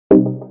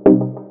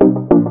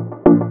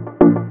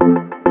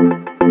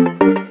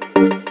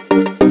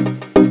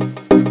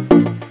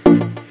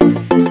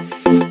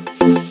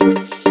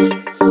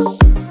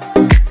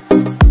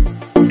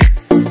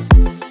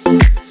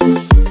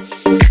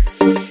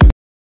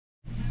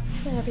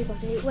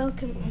everybody,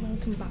 welcome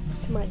back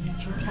to my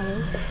YouTube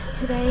channel.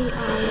 Today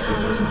I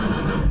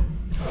am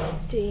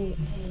doing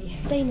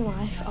a day in the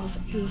life of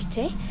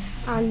Beauty,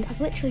 and I've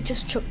literally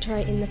just chucked her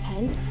out in the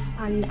pen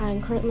and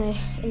I'm currently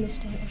in the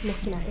state of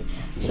mucking out,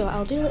 so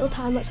I'll do a little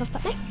time lapse off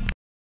that now.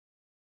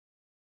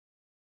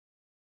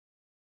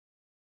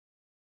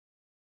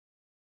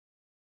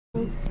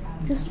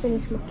 Just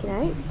finished mucking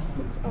out,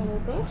 it's all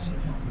good,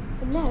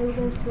 and now we're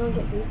going to go and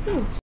get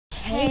Beauty.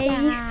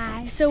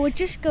 Hey, so we're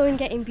just going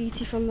getting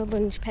Beauty from the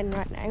lunch pen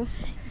right now.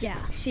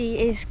 Yeah. She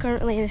is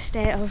currently in a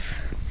state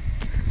of...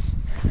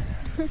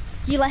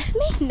 You left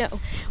me? No,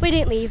 we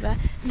didn't leave her.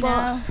 But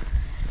no.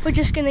 We're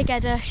just going to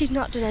get her. She's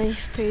not done any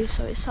poo,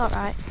 so it's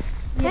alright.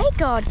 Yeah. Hey,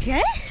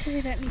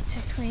 gorgeous. We don't need to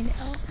clean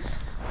it up.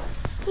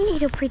 You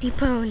need a pretty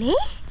pony.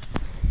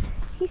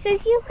 He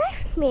says you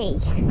left me.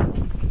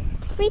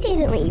 We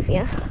didn't leave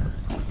you.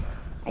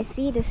 I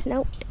see the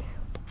snout.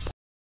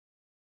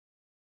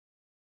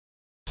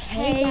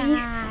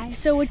 Hey,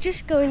 so we're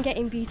just going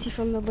getting Beauty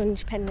from the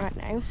lunch pen right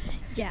now.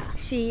 Yeah.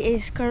 She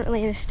is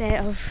currently in a state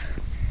of...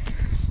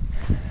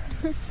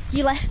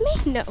 You left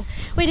me? No,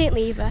 we didn't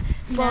leave her.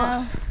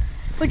 But no.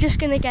 We're just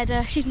going to get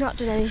her. She's not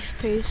done any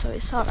poo, so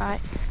it's alright.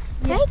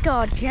 Yeah. Hey,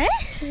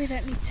 gorgeous. We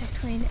don't need to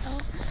clean it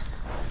up.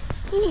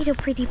 You need a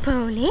pretty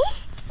pony.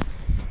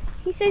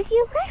 He says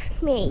you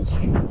left me.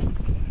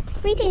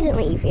 We didn't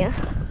leave you.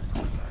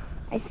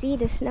 I see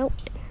the snout.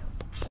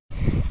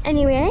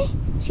 Anyway,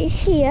 she's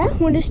here.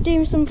 We're just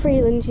doing some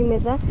free lunging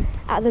with her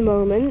at the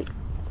moment,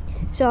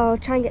 so I'll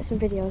try and get some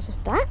videos of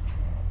that.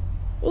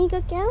 There you go,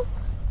 girl.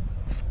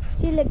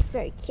 She looks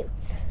very cute.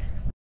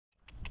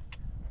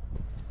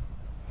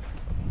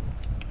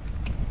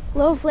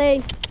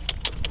 Lovely.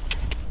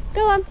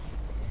 Go on.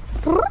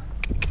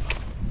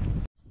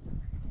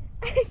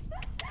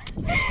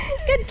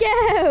 Good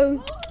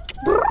girl.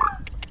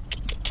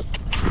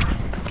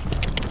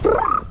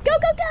 Go,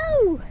 go,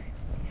 go.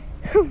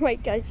 Oh my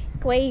gosh,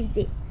 she's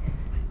crazy.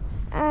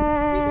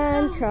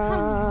 And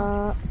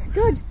trot.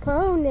 Good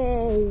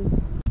pony.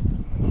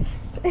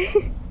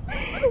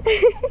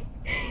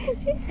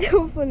 She's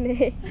so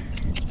funny.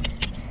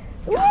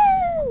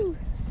 Woo!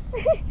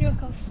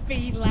 You've got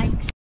speed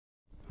legs.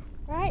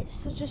 Right,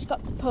 so just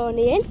got the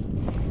pony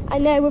in.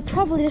 And now we're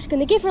probably just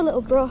going to give her a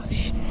little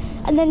brush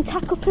and then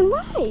tack up and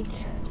ride.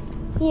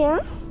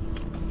 Yeah?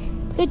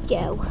 Good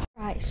girl.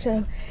 Right,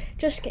 so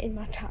just getting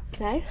my tack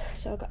now.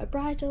 So I've got a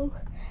bridle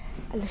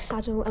and a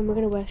saddle, and we're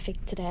going to wear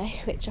fig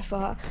today, which I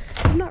thought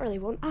we've not really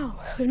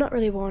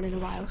worn in a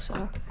while,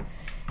 so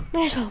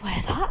may as well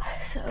wear that.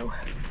 So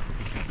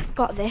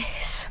got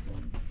this,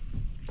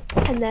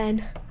 and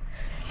then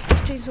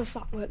just doing some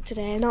flat work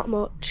today, not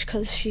much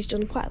because she's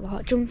done quite a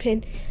lot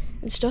jumping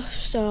and stuff,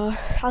 so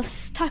I'll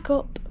tack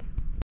up.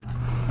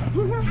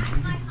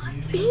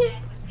 Beauty.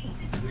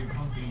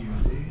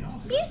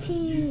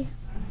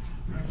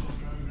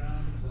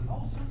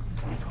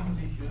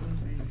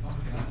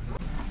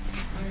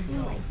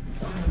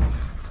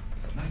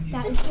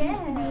 That is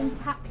being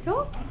tacked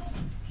up.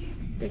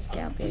 Good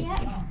girl, Beauty.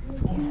 Yeah.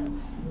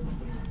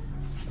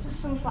 Just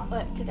some flat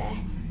work today.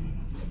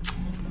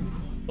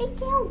 Good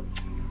girl.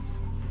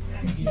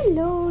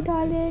 Hello,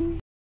 darling.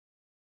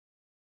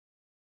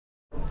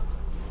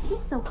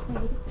 She's so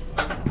pretty.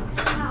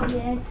 Oh,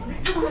 yes.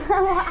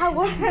 I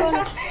was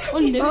going to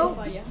undo it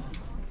for you.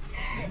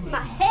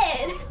 My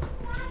head.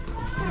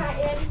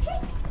 Alright,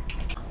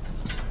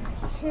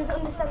 she doesn't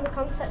understand the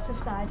concept of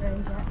side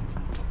range yet.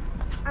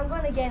 I'm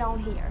going to get on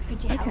here.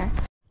 Could you help? Okay.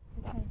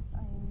 Because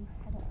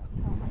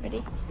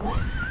ready?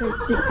 3,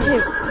 2,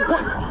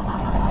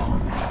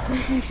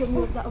 1. You should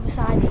move that other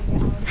side and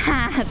get on.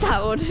 Ha!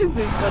 That would have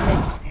been funny.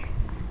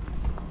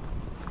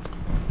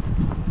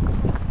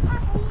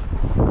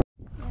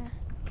 Yeah.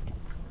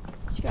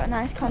 She got a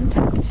nice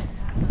contact.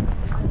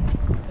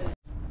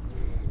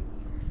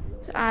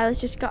 So Isla's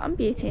just got on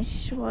Beauty and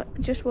she's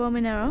just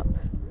warming her up.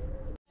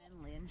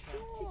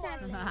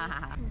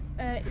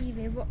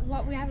 Evie,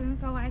 what we having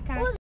for like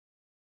our...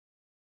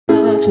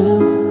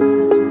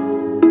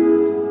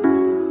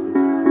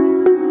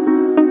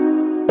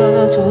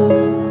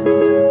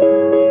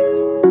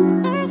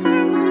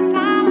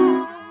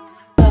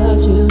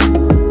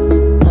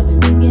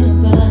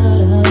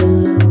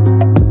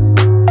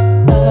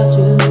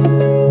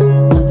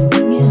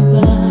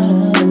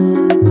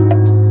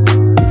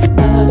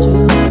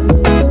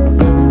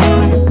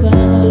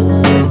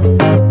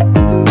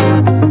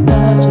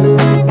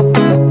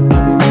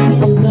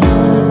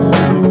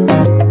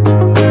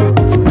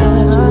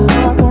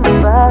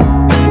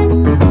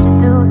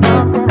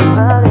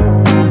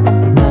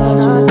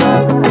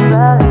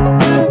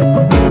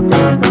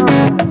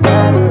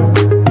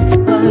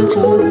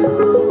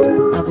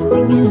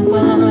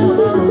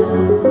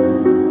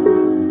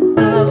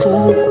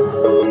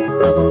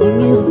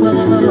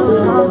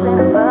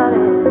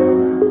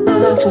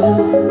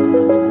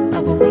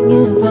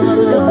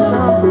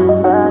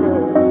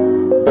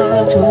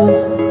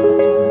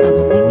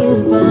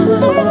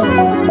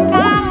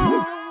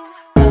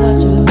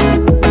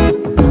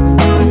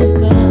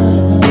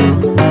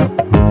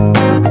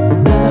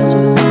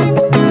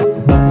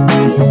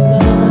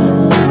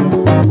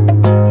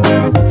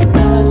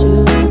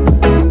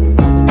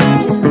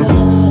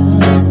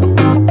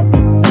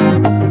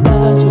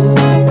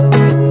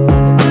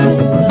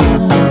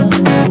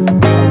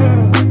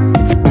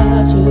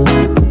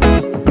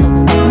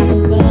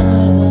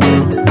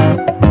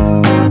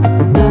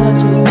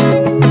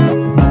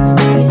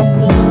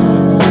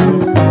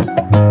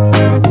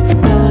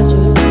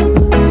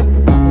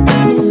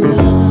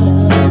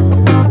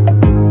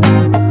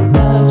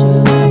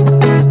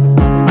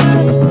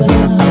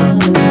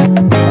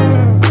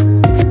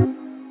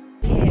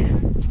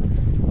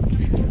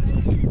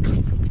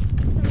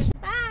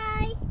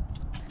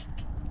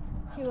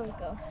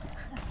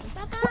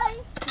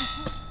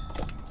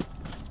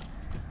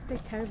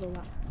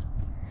 level that.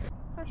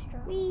 First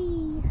drop.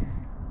 Whee!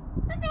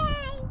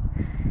 Bye-bye.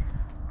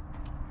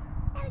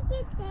 Have a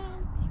good day.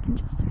 You can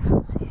just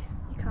about see it.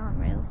 You can't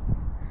really.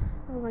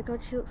 Oh my god,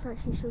 she looks like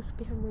she should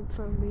be home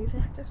for a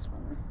movie. Just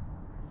wanna.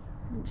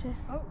 Isn't she?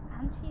 Oh,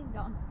 and she's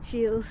gone.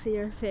 She'll see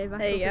her face back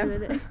There you up in go. a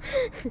minute.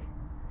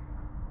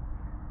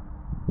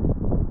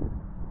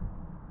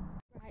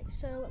 Right,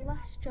 so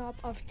last job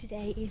of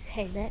today is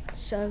haynet.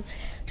 So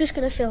just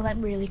gonna fill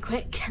them really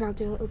quick and I'll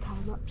do a little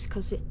time lapse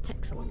because it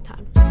takes a long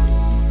time.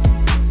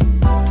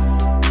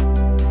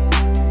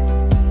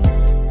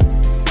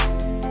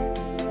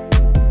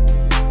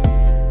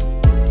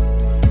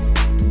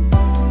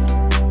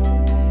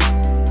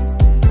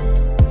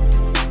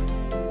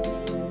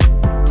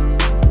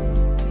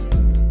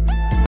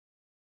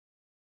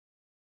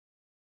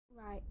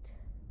 Right,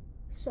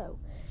 so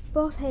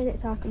both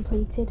haynets are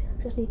completed,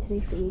 just need to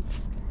do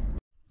feeds.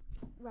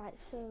 Right,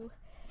 so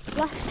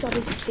last job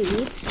is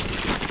feeds.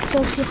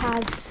 So she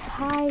has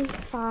high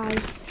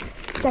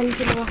 5, dense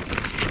molasses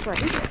 3.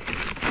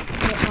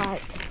 But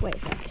like, wait a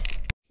sec.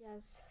 She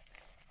has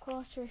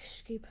quarter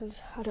scoop of,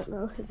 I don't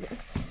know,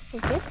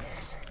 of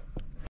this.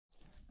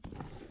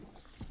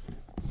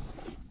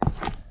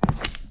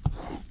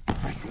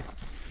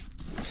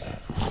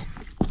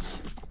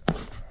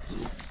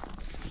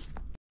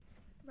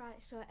 Right,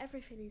 so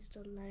everything is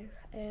done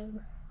now.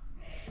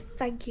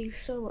 Thank you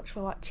so much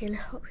for watching.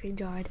 Hope you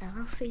enjoyed, and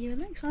I'll see you in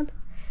the next one.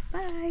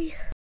 Bye.